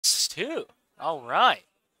WR2. All right.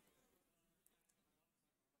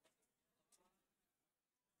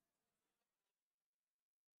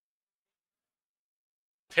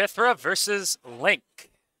 Pithra versus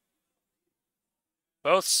Link.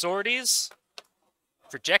 Both sorties.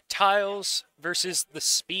 Projectiles versus the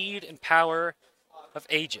speed and power of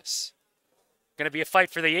Aegis. Gonna be a fight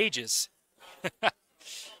for the ages.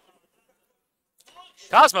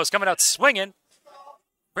 Cosmos coming out swinging.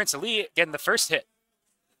 Prince Ali getting the first hit.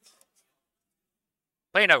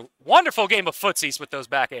 Playing a wonderful game of footsies with those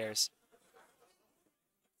back airs.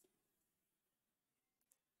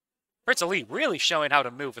 Prince Ali really showing how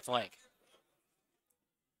to move with Link.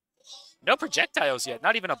 No projectiles yet,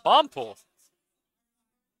 not even a bomb pool.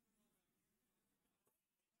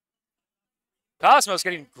 Cosmos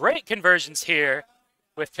getting great conversions here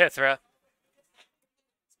with Pithra.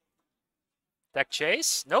 Deck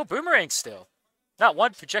chase, no boomerang still. Not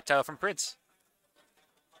one projectile from Prince.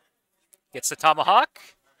 Gets the tomahawk.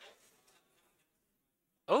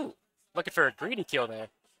 Oh, looking for a greedy kill there.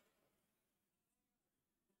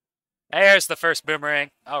 There's the first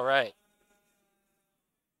boomerang. All right.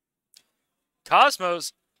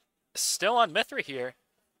 Cosmos still on Mithra here.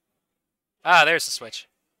 Ah, there's the switch.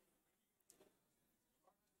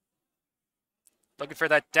 Looking for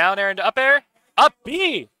that down air into up air. Up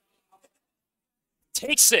B.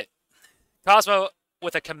 Takes it. Cosmo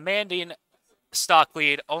with a commanding stock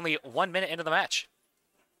lead, only 1 minute into the match.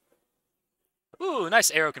 Ooh,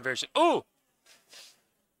 nice arrow conversion. Ooh.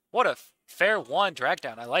 What a fair one drag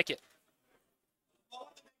down. I like it.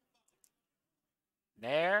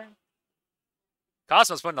 Nair.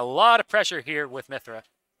 Cosmo's putting a lot of pressure here with Mithra.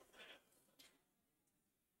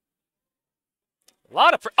 A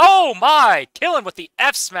lot of oh my! Killing with the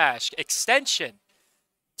F smash extension.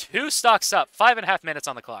 2 stocks up, 5.5 minutes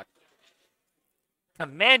on the clock.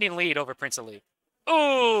 Commanding lead over Prince Ali.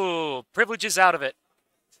 Ooh, privileges out of it.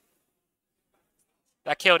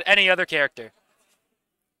 That killed any other character.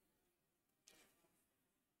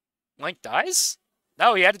 Link dies?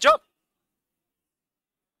 No, he had to jump.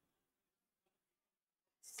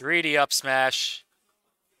 Greedy up smash.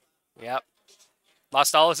 Yep.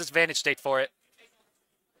 Lost all his advantage state for it.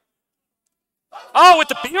 Oh, with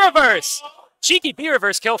the B reverse! Cheeky B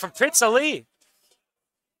reverse kill from Prince Ali.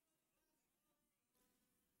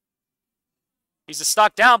 He's a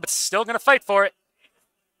stock down, but still going to fight for it.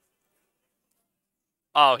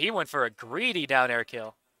 Oh, he went for a greedy down air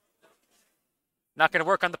kill. Not going to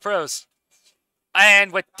work on the pros.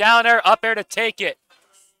 And with down air, up air to take it.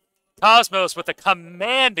 Cosmos with a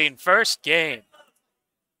commanding first game.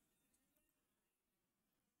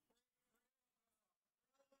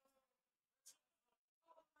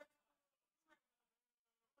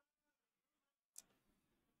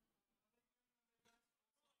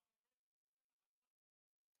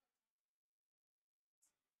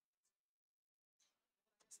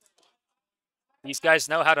 These guys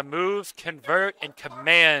know how to move, convert, and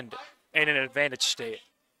command in an advantage state.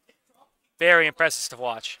 Very impressive to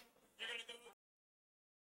watch.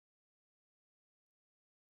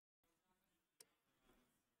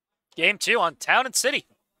 Game 2 on Town and City.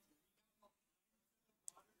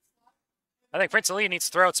 I think Prince Ali needs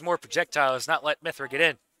to throw out some more projectiles, not let Mithra get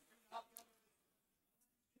in.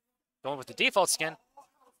 Going with the default skin.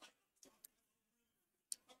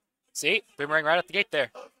 See? Boomerang right at the gate there.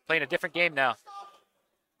 Playing a different game now.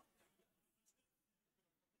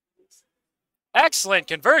 Excellent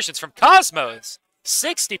conversions from Cosmos.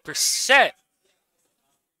 60%.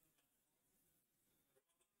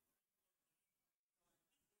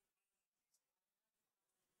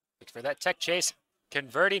 Look for that tech chase.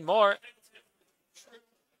 Converting more.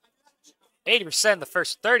 80% in the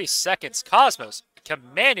first 30 seconds. Cosmos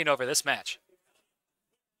commanding over this match.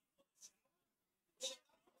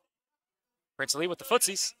 Prince Ali with the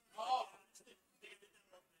footsies.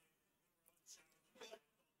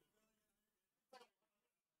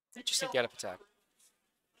 Interesting get-up attack.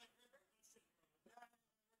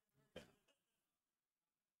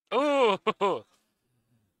 Ooh!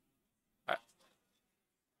 Right.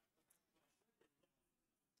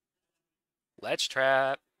 Ledge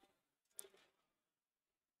trap.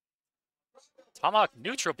 Tomahawk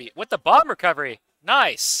neutral beat with the bomb recovery.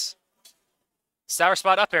 Nice. Sour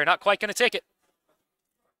spot up air, not quite going to take it.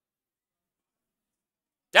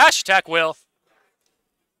 Dash attack will.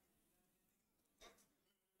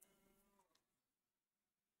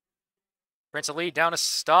 Prince Ali down a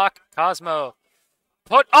stock. Cosmo.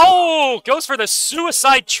 Goes for the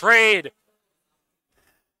suicide trade.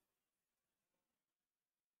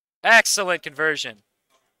 Excellent conversion.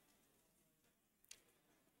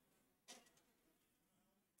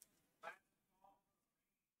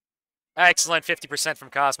 Excellent 50% from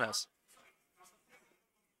Cosmos.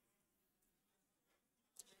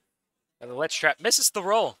 And the ledge trap misses the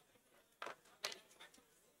roll.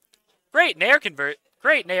 Great Nair convert.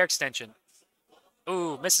 Great Nair extension.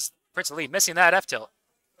 Ooh, misses Prince Ali, missing that F tilt.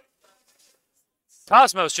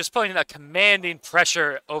 Cosmos just putting a commanding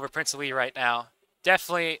pressure over Prince Ali right now.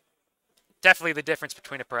 Definitely the difference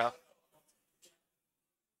between a pro.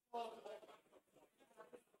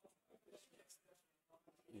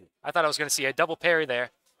 I thought I was going to see a double parry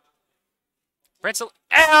there. Prince Ali,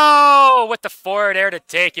 ow! With the forward air to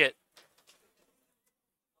take it.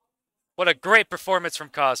 What a great performance from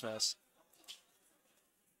Cosmos.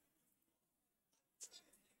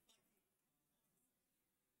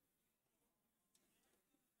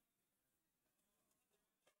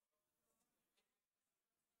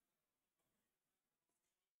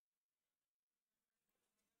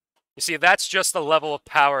 You see, that's just the level of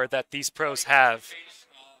power that these pros have.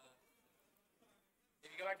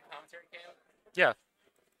 Did you go back to commentary cam? Yeah.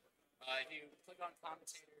 If you click on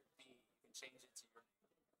commentator B, you can change it to your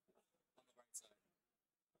on the right side.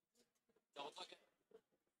 Double click it.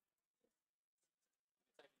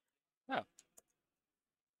 Oh.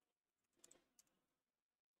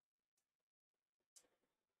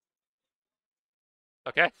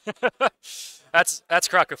 Okay. that's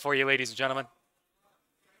Crocker for you, ladies and gentlemen.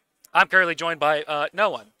 I'm currently joined by no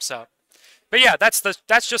one, so. But yeah, that's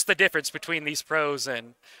just the difference between these pros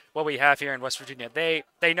and what we have here in West Virginia.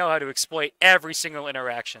 They know how to exploit every single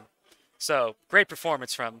interaction. So great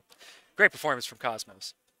performance from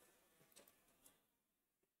Cosmos.